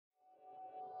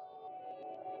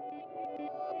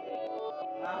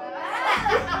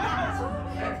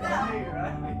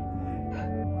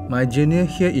My journey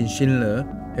here in Schindler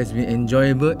has been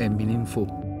enjoyable and meaningful.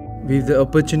 With the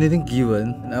opportunity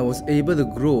given, I was able to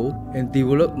grow and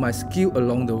develop my skill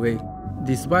along the way.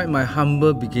 Despite my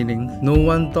humble beginning, no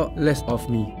one thought less of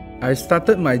me. I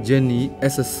started my journey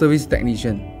as a service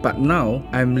technician, but now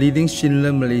I'm leading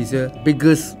Schindler Malaysia's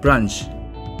biggest branch.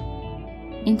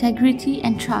 Integrity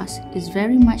and trust is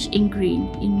very much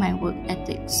ingrained in my work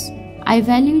ethics. I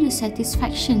value the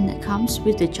satisfaction that comes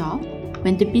with the job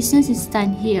when the business is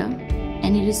done here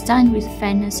and it is done with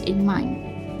fairness in mind.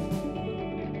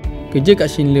 Kerja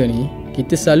kat Schindler ni,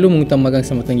 kita selalu mengutamakan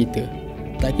keselamatan kita.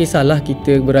 Tak kisahlah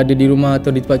kita berada di rumah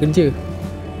atau di tempat kerja.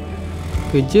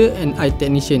 Kerja N.I.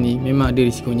 technician ni memang ada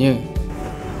risikonya.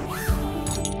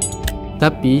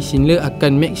 Tapi Schindler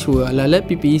akan make sure alat-alat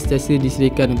PPE sentiasa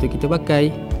disediakan untuk kita pakai.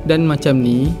 Dan macam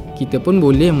ni, kita pun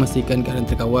boleh memastikan keadaan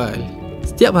terkawal.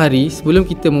 Setiap hari sebelum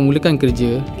kita memulakan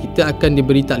kerja, kita akan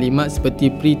diberi taklimat seperti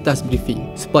pre-task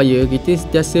briefing supaya kita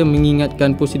sentiasa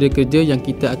mengingatkan prosedur kerja yang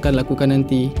kita akan lakukan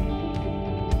nanti.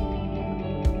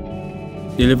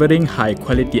 Delivering high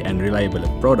quality and reliable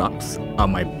products are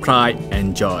my pride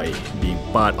and joy being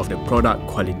part of the product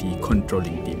quality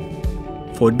controlling team.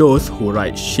 For those who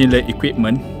ride Schindler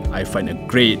equipment, I find a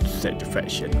great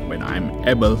satisfaction when I am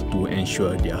able to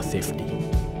ensure their safety.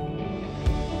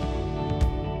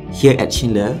 Here at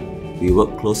Schindler, we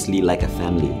work closely like a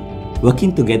family.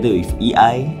 Working together with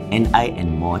EI, NI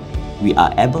and MOD, we are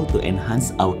able to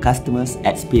enhance our customers'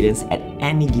 experience at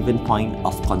any given point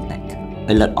of contact.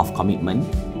 A lot of commitment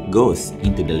goes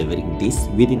into delivering this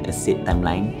within a set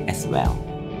timeline as well.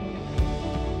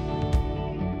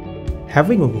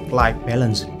 Having a work-life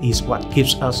balance is what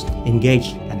keeps us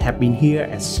engaged and have been here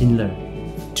at Schindler.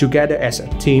 Together as a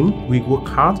team, we work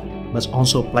hard but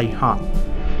also play hard.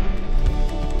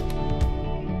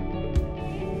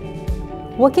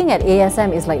 Working at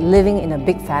ASM is like living in a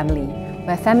big family,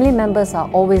 where family members are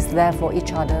always there for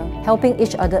each other, helping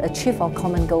each other achieve our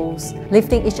common goals,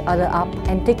 lifting each other up,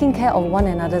 and taking care of one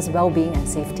another's well-being and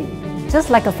safety.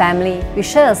 Just like a family, we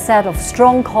share a set of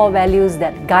strong core values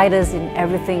that guide us in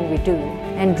everything we do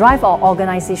and drive our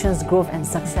organization's growth and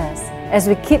success as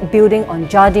we keep building on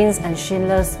Jardines and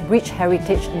Schindler's rich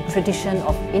heritage and tradition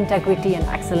of integrity and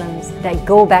excellence that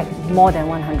go back more than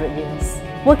 100 years.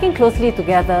 Working closely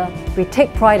together, we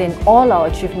take pride in all our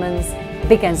achievements,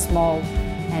 big and small,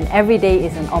 and every day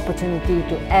is an opportunity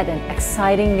to add an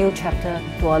exciting new chapter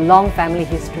to our long family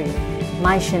history.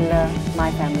 My Schindler,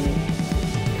 my family.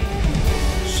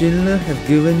 Schindler have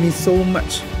given me so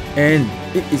much, and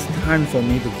it is time for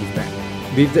me to give back.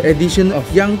 With the addition of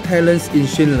young talents in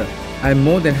Schindler, I'm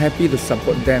more than happy to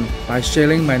support them by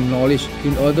sharing my knowledge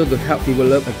in order to help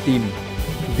develop a team.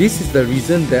 This is the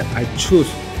reason that I chose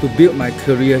to build my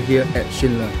career here at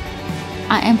Schindler.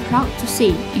 I am proud to say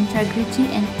integrity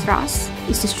and trust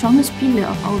is the strongest pillar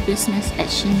of our business at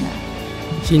Schindler.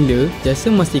 Schindler jasa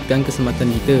memastikan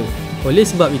keselamatan kita. Oleh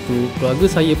sebab itu, keluarga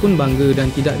saya pun bangga dan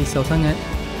tidak risau sangat.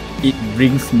 It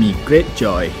brings me great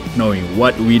joy knowing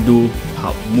what we do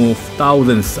help move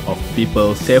thousands of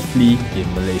people safely in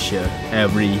Malaysia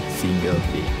every single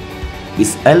day.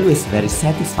 It's always very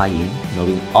satisfying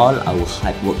knowing all our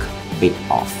hard work paid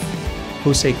off.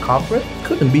 Who say corporate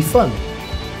couldn't be fun?